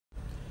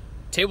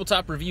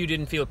tabletop review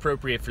didn't feel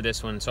appropriate for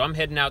this one, so I'm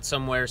heading out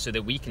somewhere so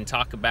that we can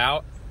talk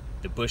about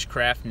the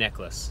Bushcraft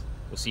Necklace.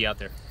 We'll see you out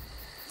there.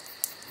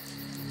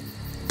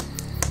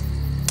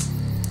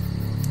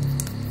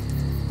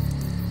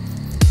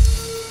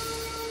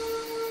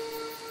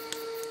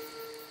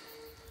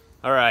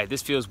 All right,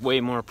 this feels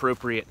way more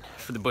appropriate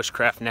for the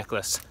Bushcraft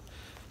Necklace.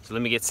 So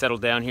let me get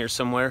settled down here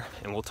somewhere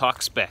and we'll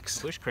talk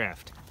specs.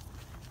 Bushcraft.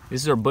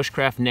 This is our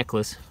Bushcraft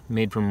Necklace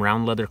made from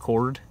round leather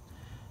cord,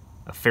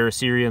 a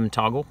ferrocerium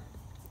toggle,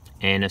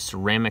 and a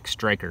ceramic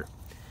striker.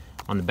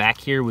 On the back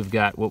here we've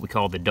got what we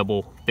call the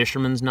double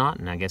fisherman's knot,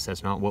 and I guess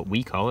that's not what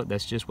we call it,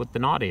 that's just what the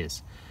knot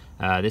is.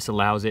 This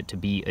allows it to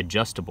be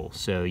adjustable,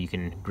 so you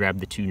can grab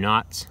the two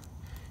knots,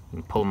 you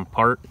can pull them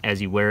apart.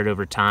 As you wear it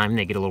over time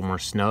they get a little more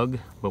snug,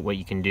 but what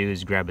you can do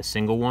is grab a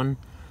single one.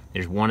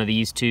 There's one of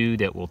these two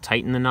that will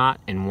tighten the knot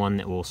and one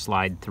that will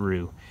slide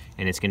through,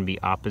 and it's going to be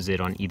opposite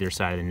on either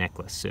side of the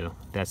necklace. So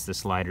that's the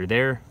slider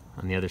there.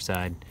 On the other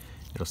side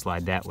it'll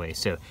slide that way.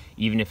 So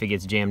even if it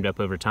gets jammed up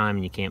over time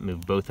and you can't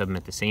move both of them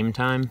at the same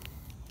time,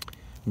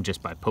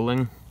 just by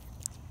pulling,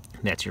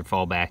 that's your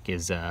fallback,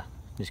 is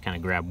just kind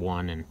of grab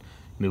one and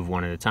move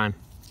one at a time.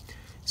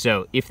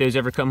 So if those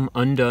ever come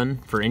undone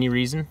for any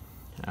reason,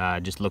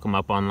 just look them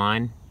up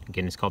online.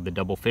 Again, it's called the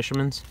double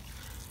fisherman's.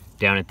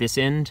 Down at this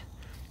end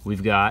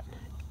we've got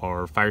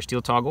our fire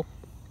steel toggle.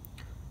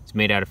 It's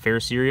made out of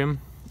ferrocerium,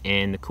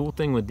 and the cool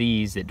thing with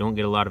these that don't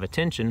get a lot of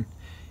attention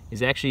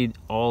is actually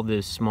all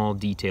the small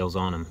details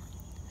on them.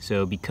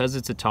 So because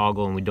it's a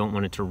toggle and we don't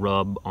want it to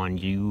rub on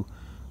you,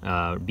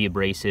 be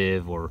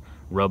abrasive or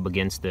rub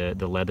against the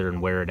leather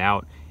and wear it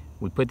out,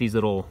 we put these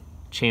little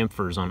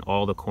chamfers on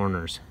all the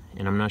corners.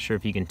 And I'm not sure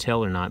if you can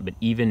tell or not, but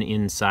even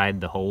inside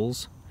the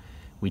holes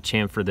we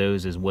chamfer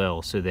those as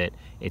well, so that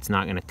it's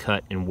not going to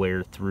cut and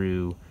wear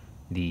through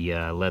the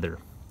leather.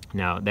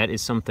 Now that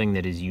is something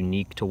that is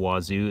unique to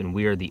Wazoo, and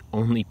we are the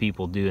only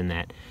people doing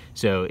that.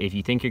 So if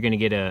you think you're going to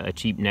get a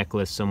cheap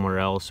necklace somewhere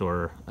else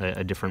or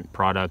a different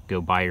product,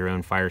 go buy your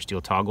own fire steel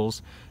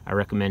toggles. I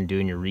recommend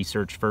doing your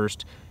research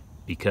first,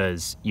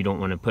 because you don't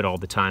want to put all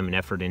the time and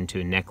effort into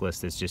a necklace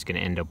that's just going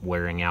to end up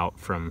wearing out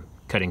from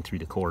cutting through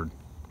the cord.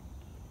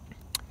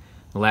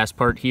 The last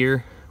part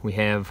here, we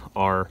have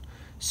our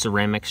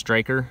ceramic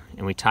striker,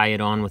 and we tie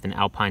it on with an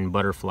alpine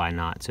butterfly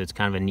knot. So it's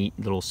kind of a neat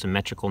little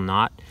symmetrical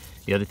knot.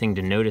 The other thing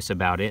to notice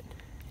about it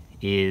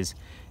is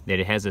that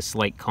it has a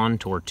slight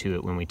contour to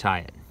it when we tie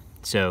it.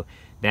 So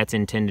that's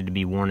intended to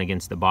be worn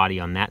against the body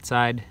on that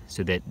side,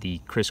 so that the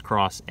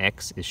crisscross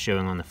X is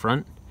showing on the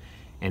front,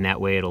 and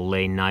that way it'll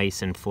lay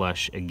nice and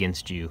flush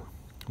against you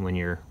when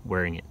you're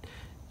wearing it.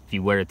 If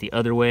you wear it the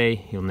other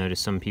way, you'll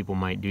notice some people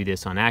might do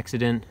this on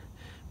accident,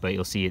 but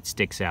you'll see it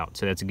sticks out.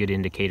 So that's a good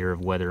indicator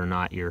of whether or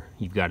not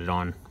you've got it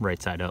on right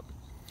side up.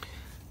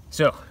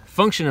 So,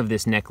 function of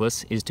this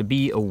necklace is to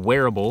be a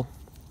wearable,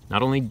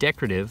 not only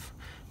decorative,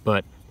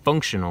 but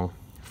functional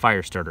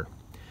fire starter.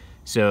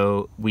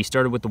 So we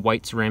started with the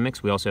white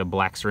ceramics. We also have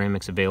black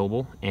ceramics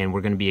available, and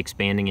we're going to be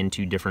expanding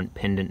into different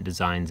pendant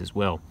designs as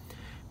well.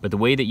 But the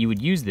way that you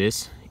would use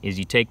this is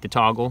you take the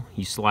toggle,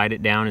 you slide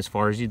it down as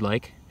far as you'd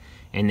like,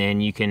 and then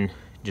you can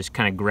just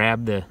kind of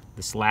grab the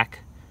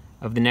slack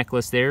of the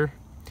necklace there.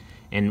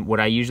 And what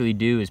I usually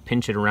do is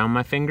pinch it around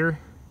my finger.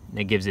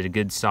 That gives it a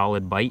good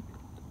solid bite,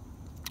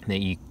 that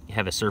you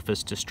have a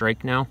surface to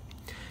strike now.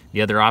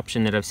 The other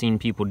option that I've seen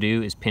people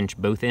do is pinch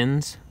both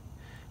ends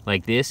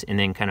like this and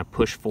then kind of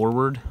push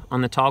forward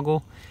on the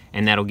toggle,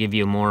 and that'll give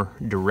you a more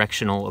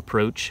directional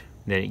approach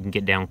that you can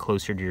get down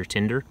closer to your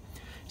tinder.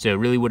 So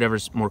really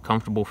whatever's more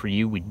comfortable for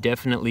you. We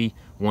definitely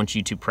want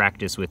you to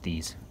practice with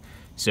these.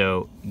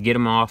 So get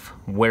them off,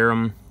 wear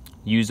them,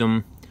 use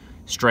them,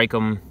 strike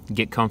them,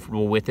 get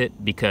comfortable with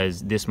it,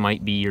 because this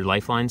might be your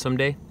lifeline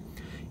someday.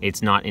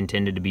 It's not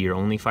intended to be your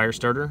only fire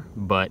starter,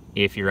 but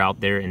if you're out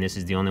there and this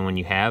is the only one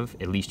you have,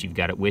 at least you've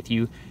got it with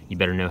you. You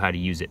better know how to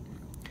use it.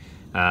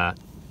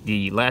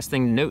 The last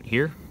thing to note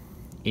here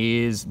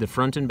is the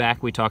front and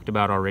back we talked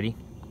about already.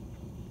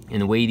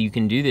 And the way you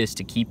can do this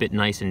to keep it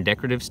nice and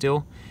decorative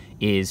still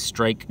is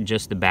strike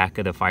just the back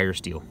of the fire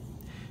steel.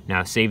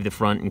 Now save the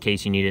front in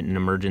case you need it in an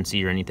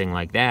emergency or anything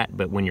like that,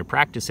 but when you're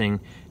practicing,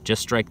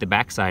 just strike the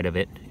back side of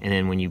it, and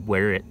then when you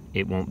wear it,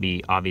 it won't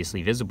be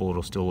obviously visible.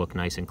 It'll still look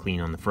nice and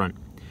clean on the front.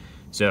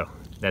 So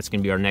that's going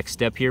to be our next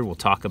step here. We'll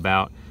talk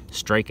about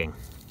striking.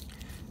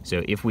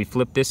 So if we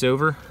flip this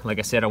over, like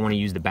I said, I want to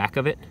use the back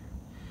of it.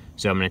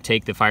 So I'm going to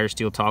take the fire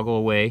steel toggle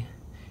away,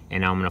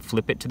 and now I'm going to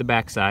flip it to the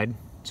back side.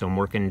 So I'm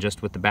working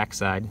just with the back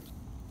side.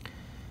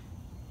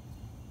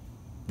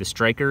 The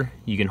striker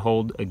you can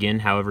hold again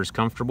however is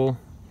comfortable,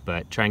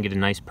 but try and get a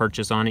nice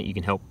purchase on it. You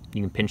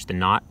can pinch the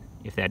knot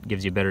if that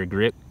gives you a better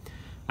grip.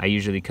 I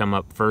usually come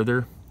up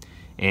further,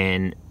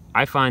 and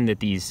I find that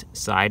these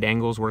side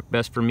angles work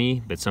best for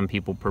me, but some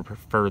people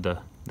prefer the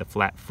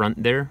flat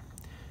front there.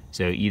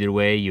 So either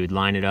way, you would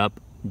line it up,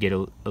 get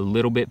a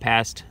little bit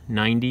past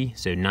 90.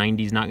 So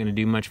 90 is not going to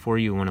do much for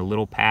you. You want a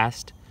little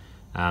past,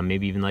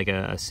 maybe even like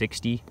a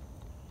 60.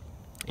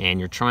 And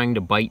you're trying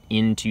to bite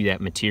into that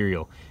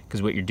material,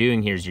 because what you're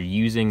doing here is you're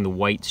using the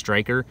white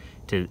striker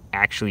to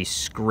actually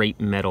scrape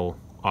metal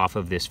off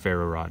of this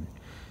ferro rod.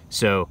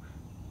 So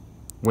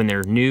when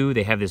they're new,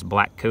 they have this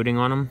black coating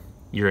on them.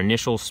 Your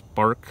initial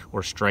spark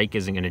or strike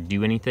isn't going to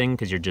do anything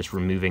because you're just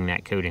removing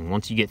that coating.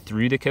 Once you get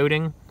through the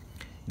coating,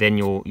 then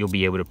you'll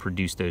be able to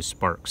produce those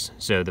sparks.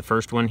 So the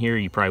first one here,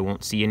 you probably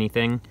won't see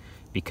anything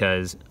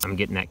because I'm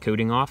getting that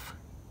coating off.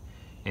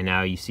 And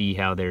now you see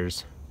how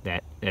there's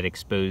that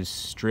exposed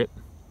strip.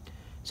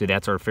 So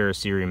that's our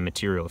ferrocerium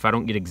material. If I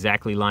don't get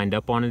exactly lined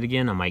up on it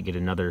again, I might get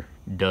another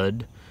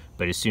dud.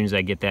 But as soon as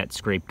I get that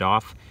scraped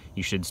off,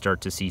 you should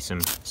start to see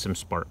some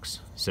sparks.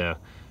 So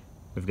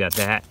we've got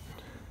that.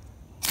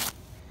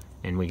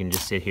 And we can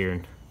just sit here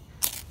and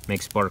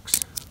make sparks.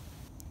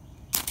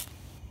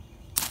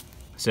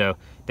 So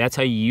that's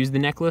how you use the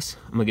necklace.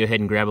 I'm gonna go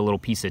ahead and grab a little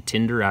piece of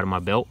tinder out of my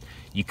belt.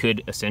 You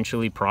could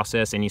essentially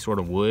process any sort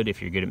of wood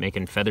if you're good at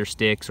making feather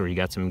sticks, or you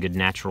got some good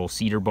natural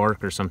cedar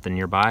bark or something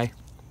nearby.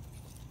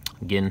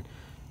 Again,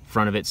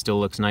 front of it still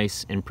looks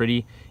nice and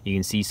pretty. You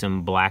can see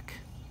some black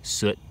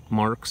soot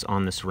marks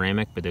on the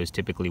ceramic, but those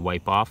typically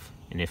wipe off.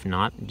 And if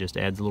not, it just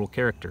adds a little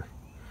character.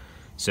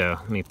 So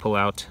let me pull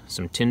out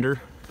some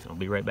tinder. I'll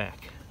be right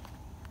back.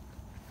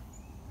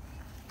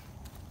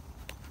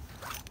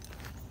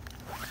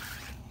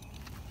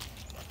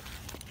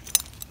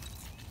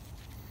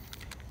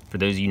 For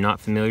those of you not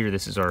familiar,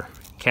 this is our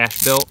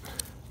cash belt.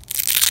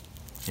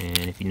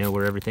 And if you know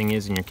where everything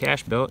is in your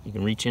cash belt, you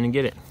can reach in and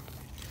get it.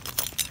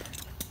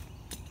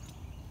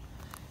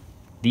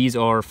 These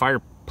are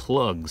fire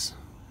plugs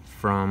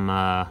from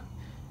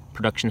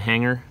Production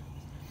Hanger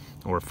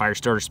or Fire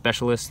Starter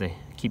Specialist. They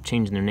keep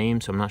changing their name,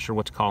 so I'm not sure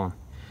what to call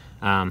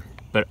them.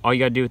 But all you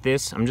gotta do with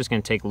this, I'm just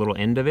gonna take a little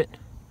end of it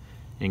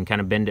and kind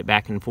of bend it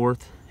back and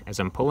forth as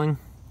I'm pulling.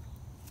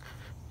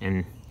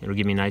 And it'll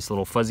give me a nice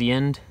little fuzzy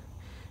end.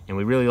 And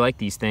we really like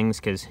these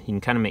things because you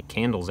can kind of make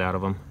candles out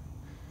of them.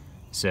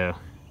 So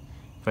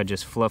if I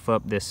just fluff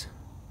up this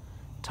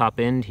top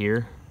end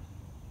here,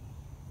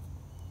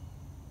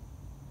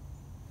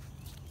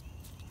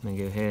 I'm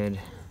gonna go ahead,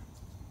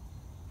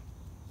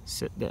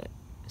 set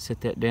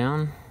that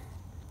down.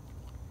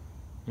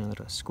 Now that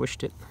I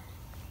squished it.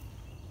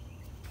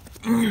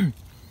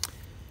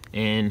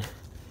 And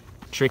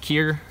trick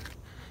here.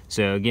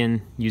 So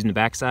again, using the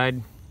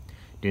backside,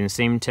 doing the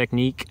same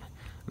technique.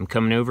 I'm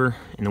coming over,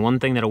 and the one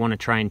thing that I want to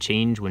try and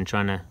change when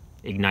trying to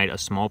ignite a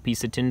small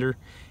piece of tinder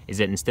is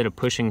that instead of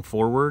pushing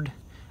forward,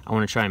 I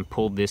want to try and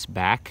pull this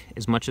back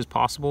as much as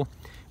possible,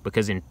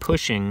 because in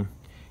pushing,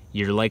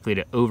 you're likely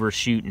to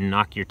overshoot and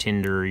knock your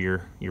tinder or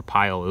your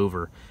pile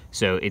over.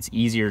 So it's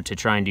easier to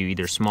try and do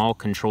either small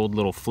controlled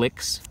little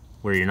flicks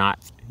where you're not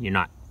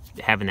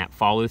having that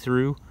follow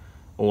through,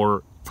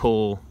 or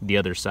pull the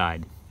other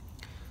side.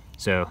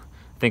 So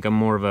I think I'm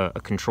more of a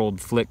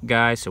controlled flick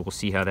guy, so we'll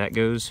see how that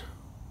goes.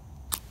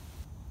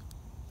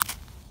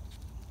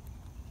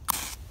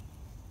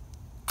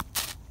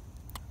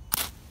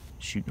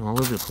 Shooting all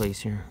over the place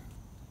here.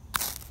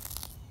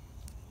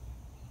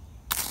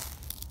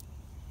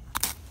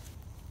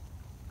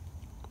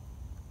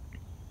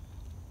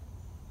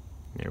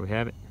 There we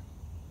have it.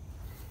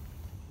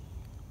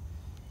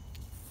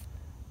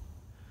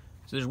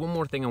 So there's one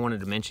more thing I wanted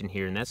to mention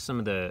here, and that's some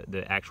of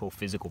the actual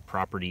physical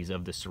properties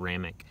of the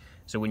ceramic.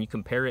 So when you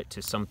compare it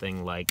to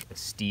something like a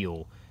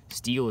steel,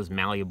 steel is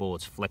malleable,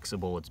 it's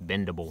flexible, it's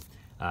bendable.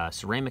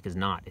 Ceramic is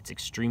not. It's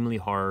extremely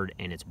hard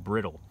and it's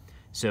brittle.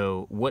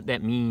 So what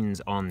that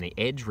means on the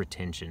edge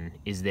retention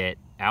is that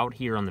out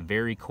here on the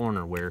very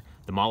corner where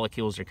the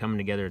molecules are coming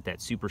together at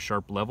that super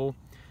sharp level,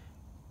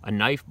 a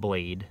knife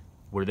blade,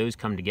 where those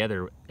come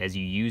together, as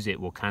you use it,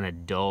 will kind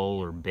of dull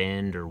or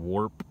bend or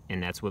warp,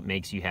 and that's what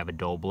makes you have a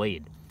dull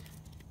blade.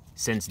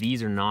 Since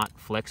these are not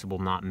flexible,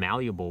 not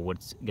malleable,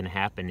 what's going to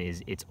happen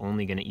is it's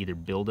only going to either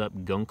build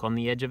up gunk on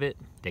the edge of it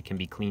that can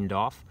be cleaned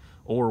off,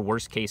 or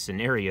worst case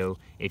scenario,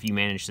 if you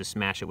manage to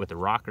smash it with a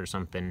rock or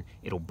something,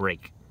 it'll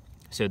break.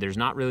 So there's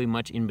not really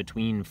much in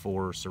between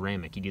for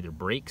ceramic. It either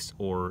breaks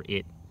or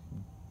it,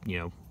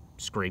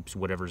 scrapes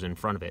whatever's in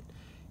front of it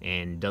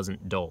and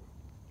doesn't dull.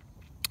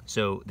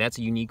 So that's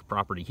a unique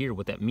property here.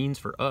 What that means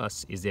for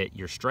us is that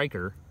your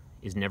striker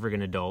is never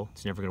going to dull.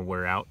 It's never going to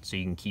wear out, so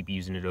you can keep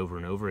using it over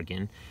and over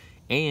again.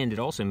 And it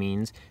also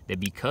means that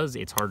because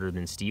it's harder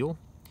than steel,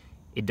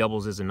 it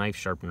doubles as a knife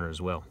sharpener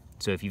as well.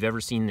 So if you've ever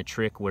seen the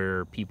trick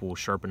where people will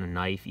sharpen a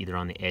knife either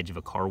on the edge of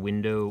a car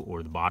window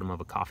or the bottom of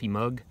a coffee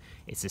mug,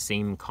 it's the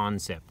same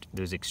concept.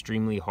 Those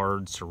extremely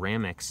hard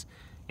ceramics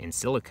and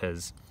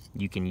silicas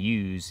you can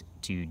use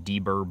to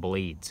deburr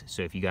blades.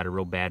 So if you got a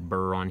real bad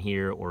burr on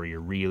here, or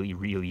you're really,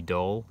 really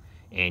dull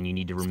and you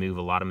need to remove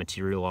a lot of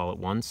material all at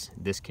once,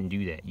 this can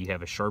do that. You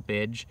have a sharp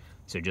edge,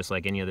 so just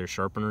like any other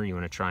sharpener, you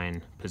want to try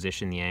and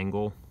position the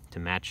angle to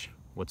match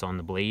what's on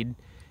the blade,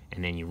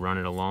 and then you run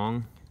it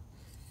along.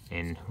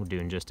 And we're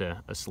doing just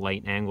a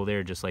slight angle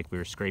there, just like we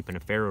were scraping a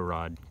ferro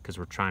rod, because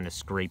we're trying to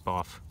scrape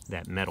off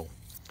that metal.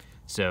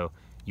 So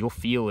you'll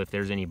feel if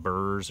there's any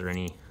burrs or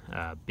any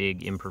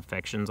big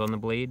imperfections on the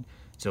blade.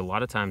 So a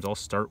lot of times I'll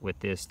start with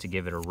this to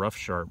give it a rough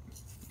sharp,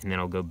 and then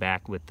I'll go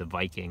back with the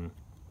Viking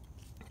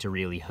to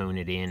really hone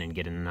it in and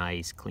get a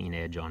nice clean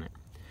edge on it.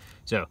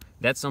 So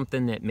that's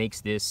something that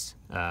makes this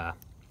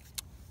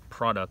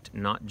product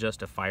not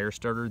just a fire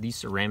starter. These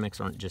ceramics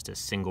aren't just a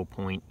single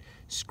point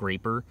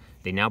scraper.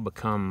 They now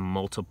become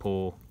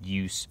multiple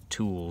use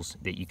tools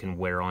that you can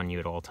wear on you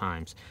at all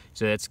times.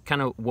 So that's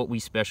kind of what we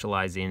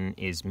specialize in,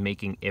 is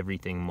making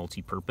everything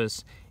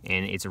multi-purpose,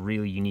 and it's a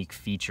really unique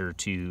feature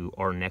to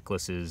our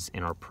necklaces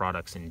and our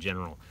products in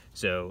general.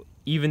 So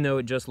even though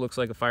it just looks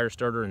like a fire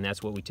starter and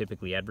that's what we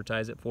typically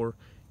advertise it for,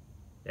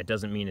 that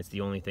doesn't mean it's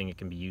the only thing it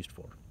can be used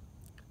for.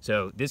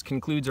 So this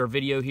concludes our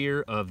video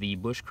here of the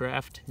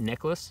Bushcraft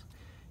necklace.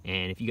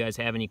 And if you guys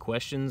have any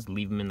questions,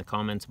 leave them in the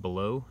comments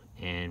below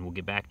and we'll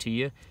get back to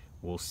you.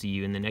 We'll see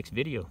you in the next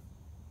video.